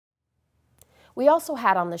We also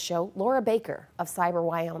had on the show Laura Baker of Cyber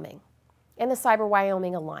Wyoming and the Cyber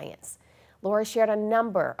Wyoming Alliance. Laura shared a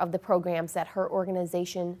number of the programs that her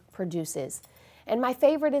organization produces. And my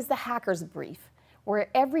favorite is the Hacker's Brief, where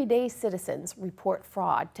everyday citizens report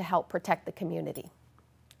fraud to help protect the community.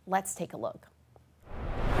 Let's take a look.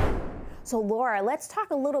 So Laura, let's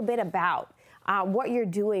talk a little bit about what you're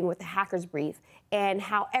doing with the Hacker's Brief and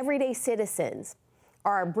how everyday citizens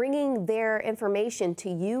are bringing their information to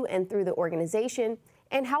you and through the organization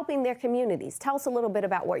and helping their communities. Tell us a little bit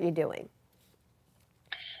about what you're doing.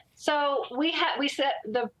 So we set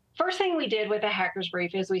the first thing we did with the Hacker's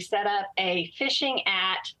Brief is we set up a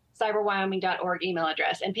phishing@cyberwyoming.org email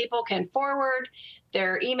address, and people can forward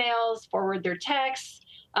their emails, forward their texts.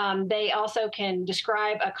 They also can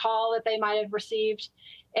describe a call that they might have received,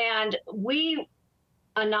 and we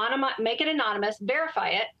make it anonymous, verify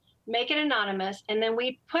it, make it anonymous, and then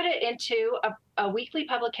we put it into a weekly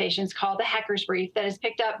publication called the Hacker's Brief that is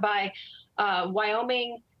picked up by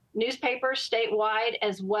Wyoming newspapers statewide,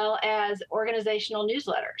 as well as organizational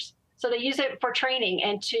newsletters. So they use it for training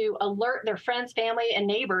and to alert their friends, family, and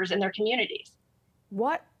neighbors in their communities.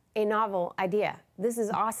 What a novel idea. This is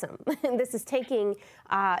awesome. This is taking,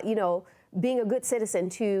 being a good citizen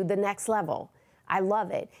to the next level. I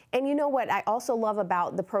love it. And you know what I also love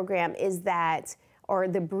about the program is that, or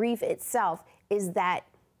the brief itself, is that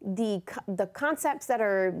the concepts that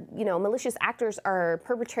are, malicious actors are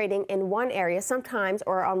perpetrating in one area sometimes,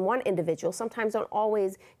 or on one individual, sometimes don't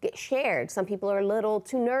always get shared. Some people are a little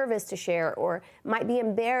too nervous to share or might be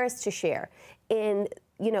embarrassed to share. In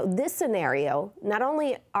this scenario, not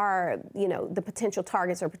only are, the potential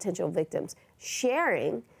targets or potential victims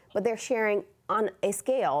sharing, but they're sharing on a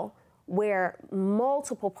scale where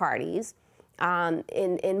multiple parties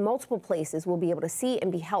in multiple places will be able to see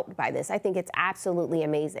and be helped by this. I think it's absolutely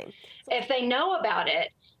amazing. If they know about it,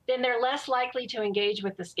 then they're less likely to engage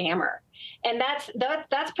with the scammer. And that's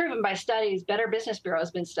proven by studies. Better Business Bureau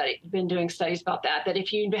has been doing studies about that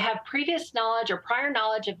if you have previous knowledge or prior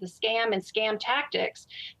knowledge of the scam and scam tactics,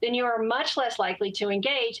 then you are much less likely to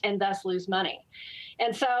engage and thus lose money.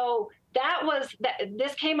 And so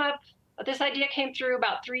this idea came through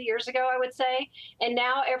about 3 years ago, I would say. And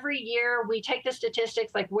now every year we take the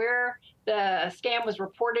statistics, like where the scam was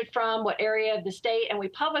reported from, what area of the state, and we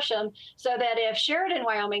publish them so that if Sheridan,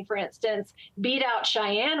 Wyoming, for instance, beat out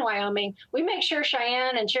Cheyenne, Wyoming, we make sure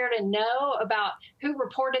Cheyenne and Sheridan know about who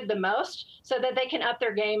reported the most so that they can up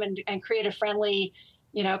their game and create a friendly,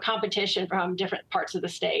 competition from different parts of the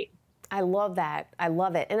state. I love that. I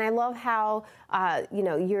love it. And I love how,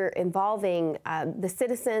 you're involving the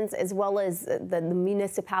citizens as well as the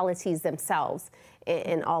municipalities themselves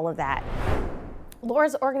in all of that.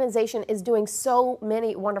 Laura's organization is doing so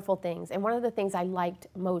many wonderful things. And one of the things I liked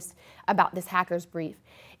most about this Hacker's Brief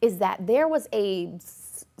is that there was a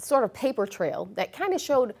sort of paper trail that kind of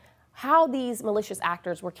showed how these malicious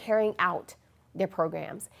actors were carrying out their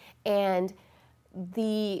programs. And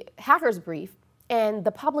the Hacker's Brief and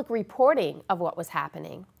the public reporting of what was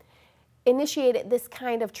happening initiated this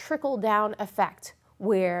kind of trickle-down effect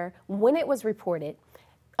where when it was reported,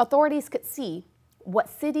 authorities could see what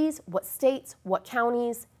cities, what states, what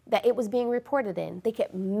counties that it was being reported in. They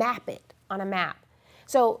could map it on a map.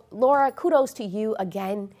 So Laura, kudos to you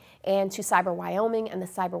again and to Cyber Wyoming and the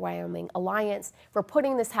Cyber Wyoming Alliance for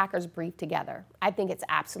putting this Hacker's Brief together. I think it's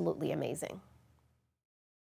absolutely amazing.